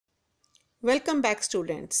Welcome back,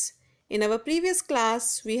 students. In our previous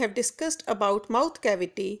class, we have discussed about mouth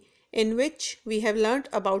cavity, in which we have learnt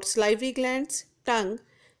about salivary glands, tongue,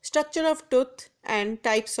 structure of tooth and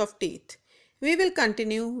types of teeth. We will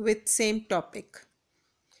continue with same topic.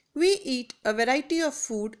 We eat a variety of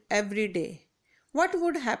food every day. What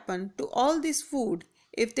would happen to all this food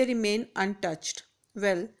if they remain untouched?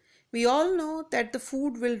 Well, we all know that the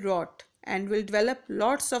food will rot and will develop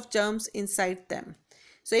lots of germs inside them.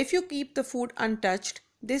 So if you keep the food untouched,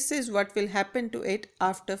 this is what will happen to it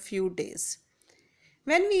after few days.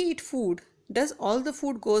 When we eat food, does all the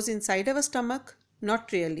food goes inside our stomach?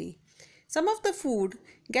 Not really. Some of the food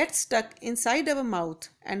gets stuck inside our mouth,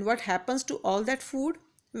 and what happens to all that food?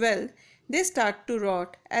 Well, they start to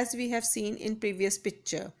rot as we have seen in previous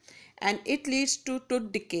picture, and it leads to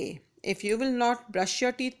tooth decay if you will not brush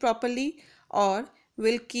your teeth properly or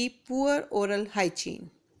will keep poor oral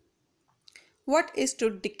hygiene. What is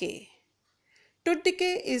tooth decay? Tooth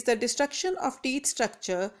decay is the destruction of teeth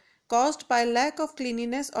structure caused by lack of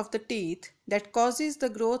cleanliness of the teeth that causes the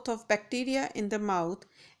growth of bacteria in the mouth,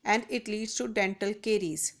 and it leads to dental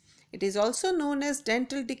caries. It is also known as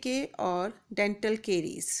dental decay or dental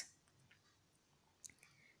caries.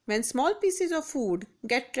 When small pieces of food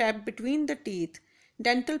get trapped between the teeth,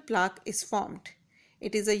 dental plaque is formed.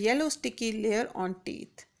 It is a yellow sticky layer on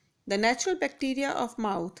teeth. The natural bacteria of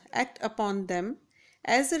mouth act upon them.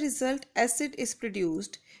 As a result, acid is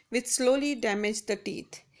produced which slowly damages the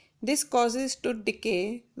teeth. This causes tooth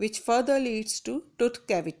decay, which further leads to tooth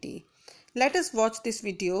cavity. Let us watch this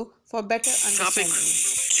video for better understanding.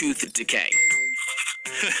 Topic: tooth decay.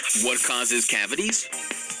 What causes cavities?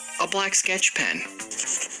 A black sketch pen.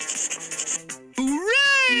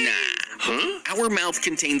 Hooray! Nah. Huh? Our mouth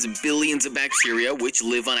contains billions of bacteria which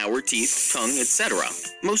live on our teeth, tongue, etc.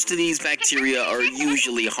 Most of these bacteria are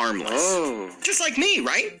usually harmless. Oh. Just like me,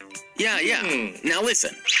 right? Yeah. Now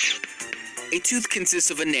listen. A tooth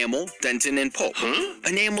consists of enamel, dentin, and pulp. Huh?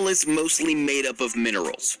 Enamel is mostly made up of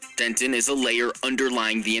minerals. Dentin is a layer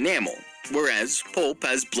underlying the enamel, whereas pulp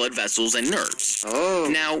has blood vessels and nerves. Oh.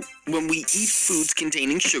 Now, when we eat foods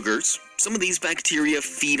containing sugars, some of these bacteria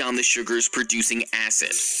feed on the sugars, producing acid.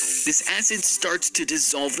 This acid starts to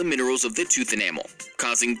dissolve the minerals of the tooth enamel,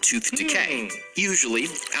 causing tooth decay. Usually,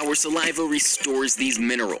 our saliva restores these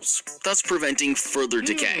minerals, thus preventing further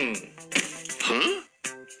decay. Huh?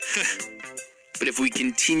 But if we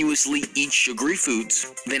continuously eat sugary foods,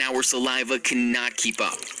 then our saliva cannot keep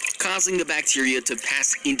up, causing the bacteria to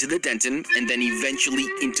pass into the dentin and then eventually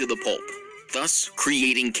into the pulp, thus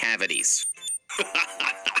creating cavities.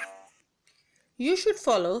 You should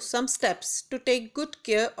follow some steps to take good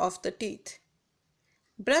care of the teeth.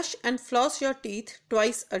 Brush and floss your teeth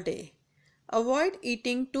twice a day. Avoid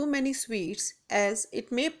eating too many sweets as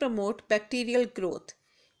it may promote bacterial growth.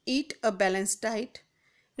 Eat a balanced diet.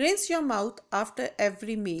 Rinse your mouth after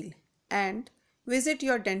every meal and visit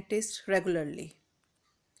your dentist regularly.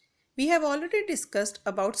 We have already discussed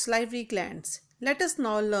about salivary glands. Let us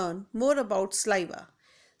now learn more about saliva.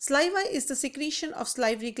 Saliva is the secretion of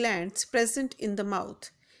salivary glands present in the mouth.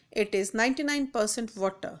 It is 99%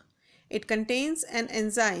 water. It contains an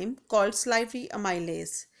enzyme called salivary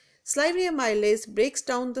amylase. Salivary amylase breaks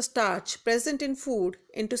down the starch present in food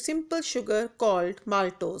into simple sugar called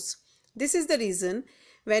maltose. This is the reason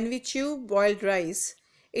when we chew boiled rice,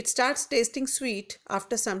 it starts tasting sweet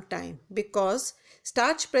after some time because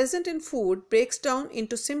starch present in food breaks down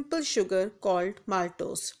into simple sugar called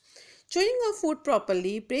maltose. Chewing of food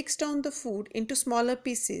properly breaks down the food into smaller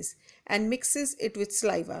pieces and mixes it with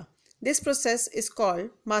saliva. This process is called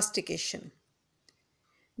mastication.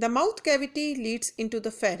 The mouth cavity leads into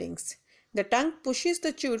the pharynx. The tongue pushes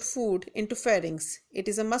the chewed food into pharynx. It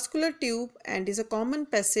is a muscular tube and is a common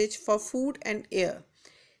passage for food and air.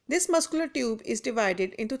 This muscular tube is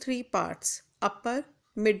divided into three parts: upper,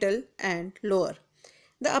 middle, and lower.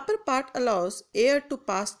 The upper part allows air to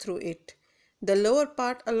pass through it. The lower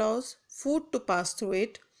part allows food to pass through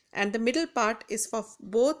it, and the middle part is for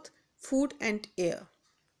both food and air.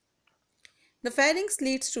 The pharynx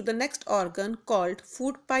leads to the next organ called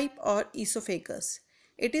food pipe or esophagus.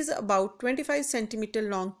 It is about 25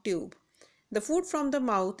 cm long tube. The food from the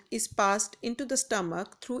mouth is passed into the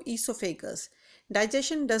stomach through esophagus.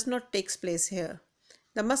 Digestion does not take place here.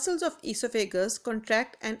 The muscles of esophagus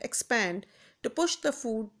contract and expand to push the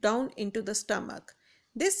food down into the stomach.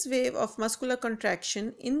 This wave of muscular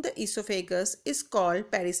contraction in the esophagus is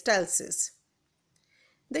called peristalsis.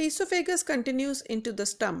 The esophagus continues into the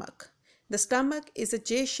stomach. The stomach is a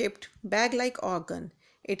J-shaped bag-like organ.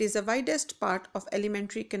 It is the widest part of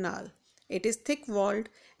alimentary canal. It is thick-walled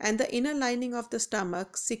and the inner lining of the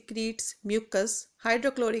stomach secretes mucus,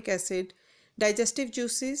 hydrochloric acid, digestive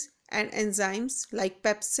juices, and enzymes like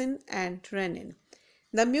pepsin and renin.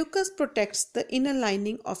 The mucus protects the inner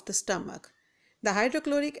lining of the stomach. The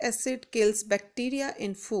hydrochloric acid kills bacteria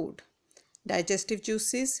in food. Digestive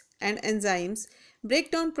juices and enzymes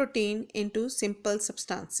break down protein into simple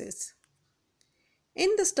substances.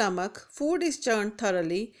 In the stomach, food is churned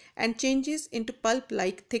thoroughly and changes into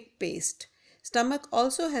pulp-like thick paste. Stomach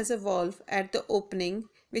also has a valve at the opening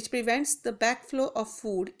which prevents the backflow of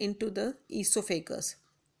food into the esophagus.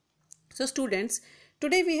 So students,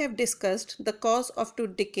 today we have discussed the cause of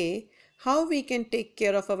tooth decay, how we can take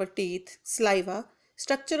care of our teeth, saliva,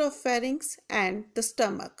 structure of pharynx and the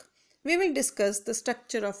stomach. We will discuss the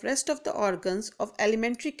structure of rest of the organs of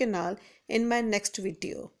alimentary canal in my next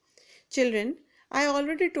video. Children, I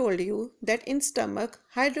already told you that in stomach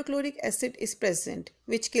hydrochloric acid is present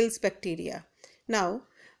which kills bacteria. Now,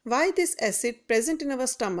 why this acid present in our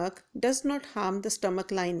stomach does not harm the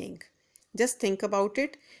stomach lining? Just think about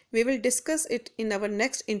it. We will discuss it in our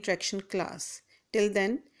next interaction class. Till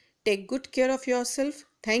then, take good care of yourself.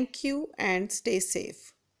 Thank you and stay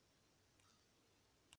safe.